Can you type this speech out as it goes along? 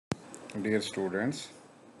Dear students,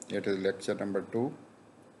 it is lecture number 2,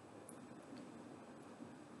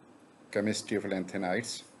 Chemistry of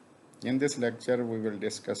Lanthanides. In this lecture, we will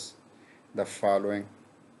discuss the following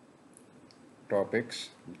topics: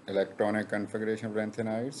 electronic configuration of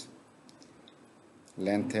lanthanides,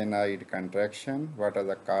 lanthanide contraction, what are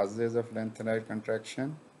the causes of lanthanide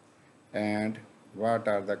contraction, and what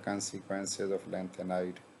are the consequences of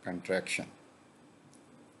lanthanide contraction.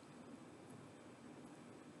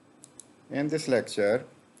 In this lecture,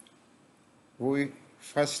 we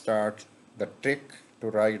first start the trick to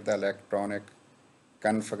write the electronic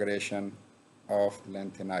configuration of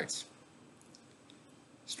lanthanides.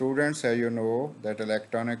 Students, as you know that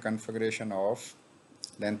electronic configuration of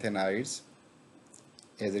lanthanides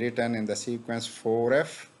is written in the sequence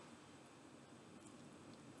 4F,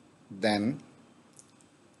 then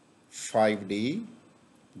 5D,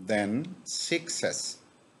 then 6S.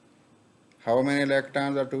 How many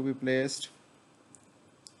electrons are to be placed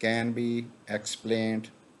can be explained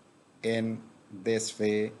in this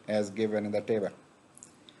way as given in the table.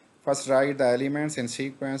 First, write the elements in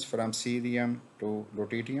sequence from cerium to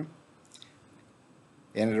lutetium.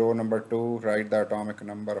 In row number 2, write the atomic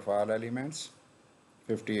number of all elements,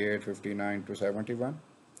 58, 59 to 71.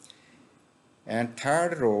 And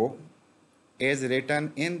third row is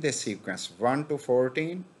written in this sequence 1 to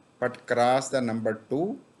 14, but cross the number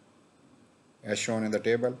 2 as shown in the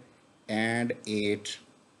table and 8.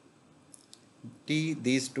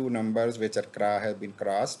 These two numbers which are have been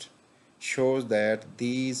crossed shows that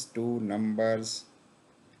these two numbers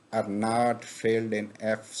are not filled in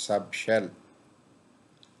F subshell.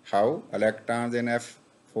 How? Electrons in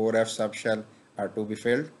F4F subshell are to be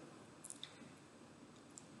filled.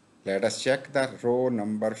 Let us check the row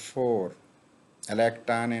number 4,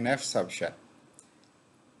 electron in F subshell.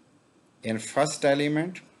 In first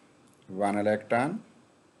element, 1 electron.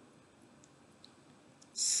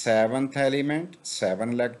 Seventh element,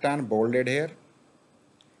 7 electron, bolded here.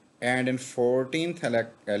 And in 14th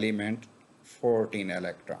element, 14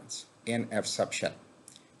 electrons in F subshell.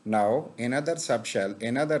 Now, in other subshell,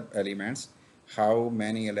 in other elements, how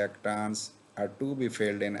many electrons are to be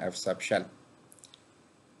filled in F subshell?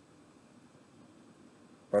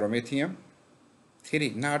 Promethium, 3,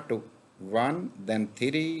 not 2, 1, then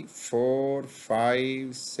 3, 4,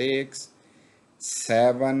 5, 6,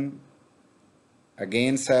 7,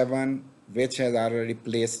 again 7, which has already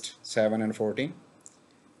placed 7 and 14.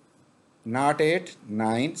 Not 8,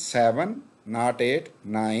 9, 7, not 8,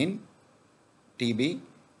 9, TB,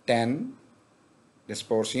 10,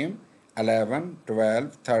 dysprosium, 11,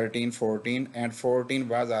 12, 13, 14, and 14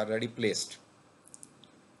 was already placed.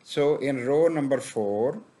 So in row number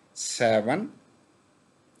 4, 7,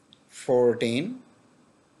 14,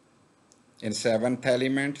 in 7th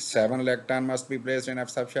element, 7 electron must be placed in F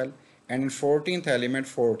subshell, and in 14th element,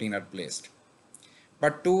 14 are placed.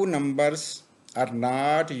 But two numbers are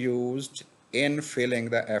not used in filling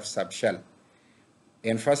the F subshell.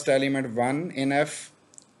 In first element 1 in F,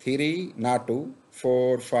 3, not 2,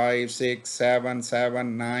 4, 5, 6, 7,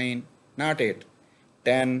 7, 9, not 8,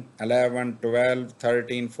 10, 11, 12,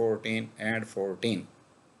 13, 14 and 14.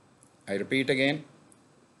 I repeat again.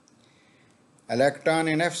 Electron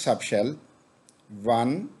in F subshell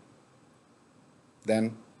 1,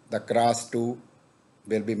 then the cross 2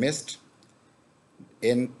 will be missed.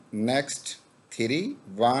 In next 3,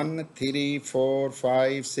 1, 3, 4,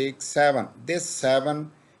 5, 6, 7. This 7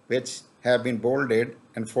 which have been bolded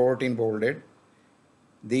and 14 bolded,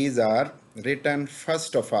 these are written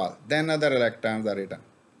first of all, then other electrons are written.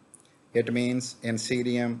 It means in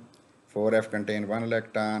cerium 4F contain 1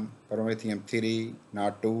 electron, promethium 3,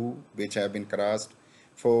 not 2, which have been crossed,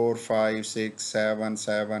 4, 5, 6, 7,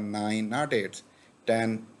 7, 9, not 8,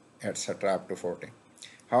 10, etc. up to 14.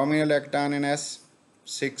 How many electron in S?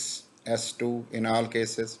 6, S2 in all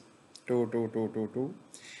cases, 2, 2, 2, 2, 2.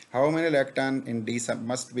 How many electron in D sub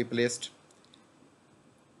must be placed?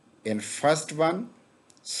 In first one,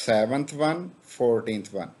 7th one,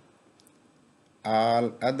 14th one.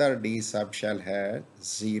 All other D subshell have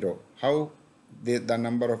 0. How the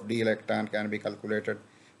number of D electron can be calculated?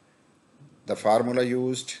 The formula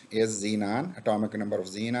used is xenon, atomic number of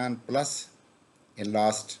xenon, plus in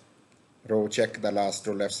last row, check the last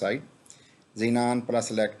row left side. Xenon plus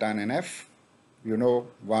electron in F, you know,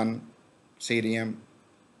 1 cerium,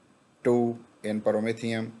 2 in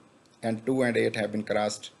promethium, and 2 and 8 have been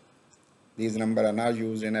crossed. These numbers are now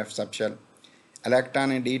used in F subshell.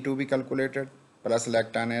 Electron in D to be calculated, plus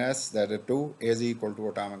electron in S, that is 2, is equal to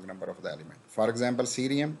atomic number of the element. For example,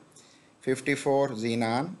 cerium, 54,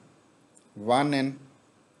 xenon, 1 in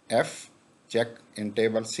F, check in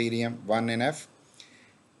table, cerium, 1 in F,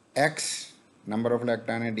 X number of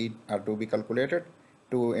electron in D are to be calculated.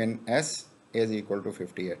 2 in S is equal to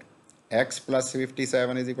 58. X plus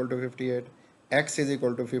 57 is equal to 58. X is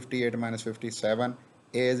equal to 58 minus 57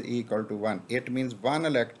 is equal to 1. It means 1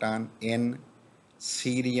 electron in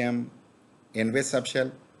cerium in which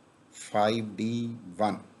subshell?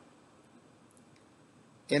 5D1.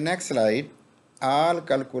 In next slide, all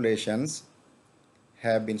calculations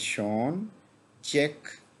have been shown. Check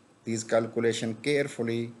these calculations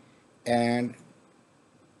carefully and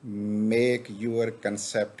make your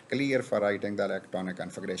concept clear for writing the electronic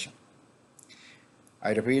configuration.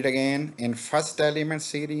 I repeat again, in first element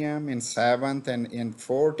cerium, in 7th and in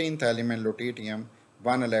 14th element lutetium,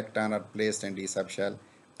 1 electron are placed in D subshell.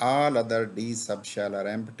 All other D subshell are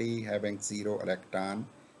empty, having 0 electron.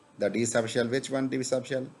 The D subshell, which one D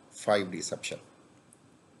subshell? 5D subshell.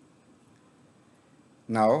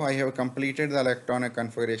 Now I have completed the electronic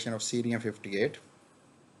configuration of cerium 58.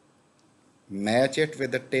 Match it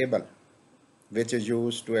with the table which is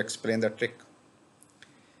used to explain the trick.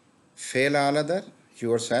 Fail all other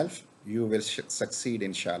yourself, you will succeed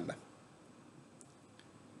inshallah.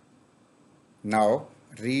 Now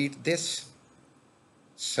read this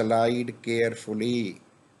slide carefully.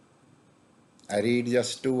 I read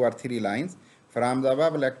just 2 or 3 lines. From the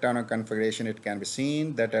above electronic configuration, it can be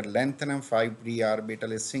seen that a lanthanum 5d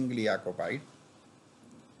orbital is singly occupied.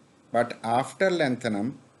 But after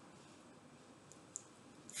lanthanum,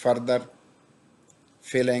 further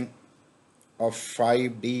filling of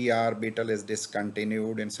 5d orbital is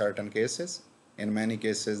discontinued in certain cases. In many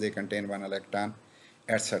cases, they contain 1 electron,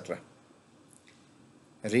 etc.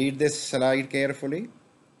 Read this slide carefully.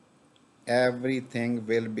 Everything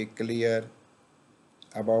will be clear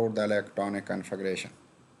about the electronic configuration.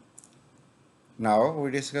 Now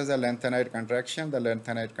we discuss the lanthanide contraction. The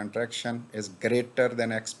lanthanide contraction is greater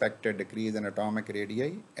than expected decrease in atomic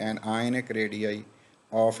radii and ionic radii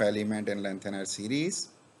of element in lanthanide series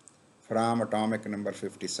from atomic number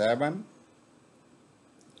 57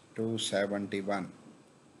 to 71,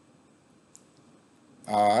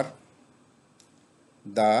 or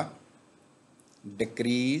the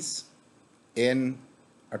decrease in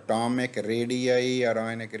atomic radii or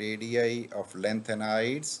ionic radii of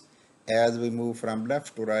lanthanides as we move from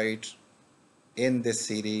left to right in this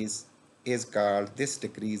series is called, this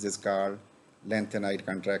decrease is called lanthanide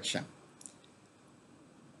contraction.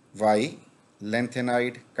 Why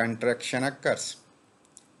lanthanide contraction occurs?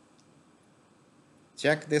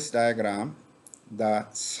 Check this diagram. The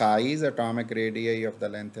size atomic radii of the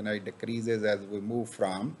lanthanide decreases as we move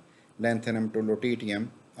from lanthanum to lutetium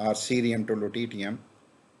or cerium to lutetium.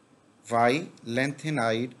 Why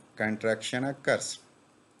lanthanide contraction occurs?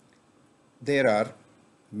 There are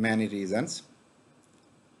many reasons.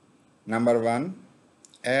 Number 1,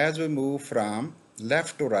 as we move from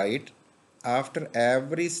left to right, after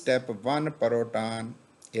every step 1 proton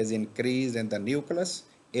is increased in the nucleus.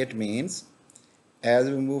 It means as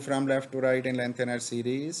we move from left to right in lanthanide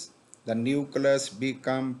series, the nucleus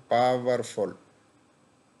become powerful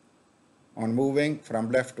on moving from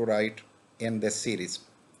left to right in this series.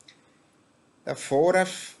 The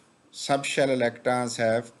 4f subshell electrons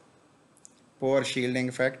have poor shielding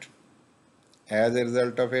effect. As a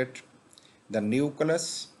result of it, the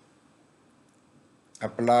nucleus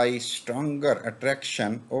applies stronger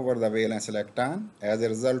attraction over the valence electron. As a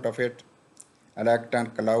result of it,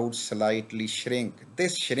 electron clouds slightly shrink.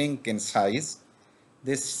 This shrink in size,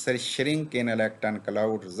 this shrink in electron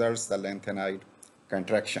cloud results the lanthanide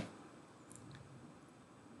contraction.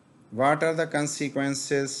 What are the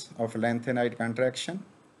consequences of lanthanide contraction?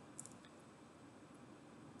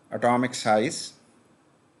 Atomic size.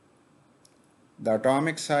 The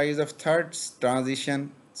atomic size of third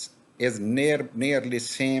transition is nearly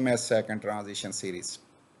same as second transition series.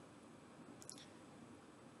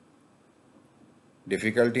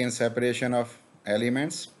 Difficulty in separation of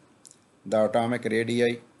elements. The atomic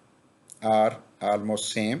radii are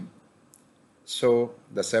almost same, so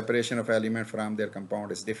the separation of element from their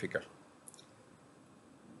compound is difficult.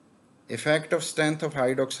 Effect of strength of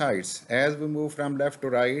hydroxides. As we move from left to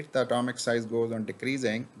right, the atomic size goes on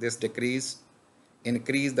decreasing. This decrease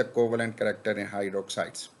increase the covalent character in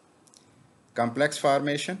hydroxides. Complex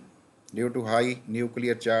formation due to high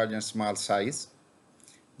nuclear charge and small size.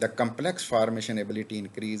 The complex formation ability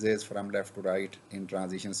increases from left to right in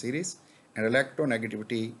transition series, and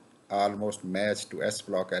electronegativity almost match to S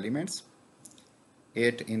block elements.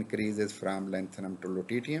 It increases from lanthanum to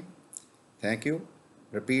lutetium. Thank you.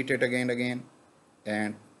 Repeat it again and again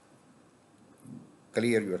and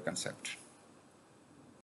clear your concept.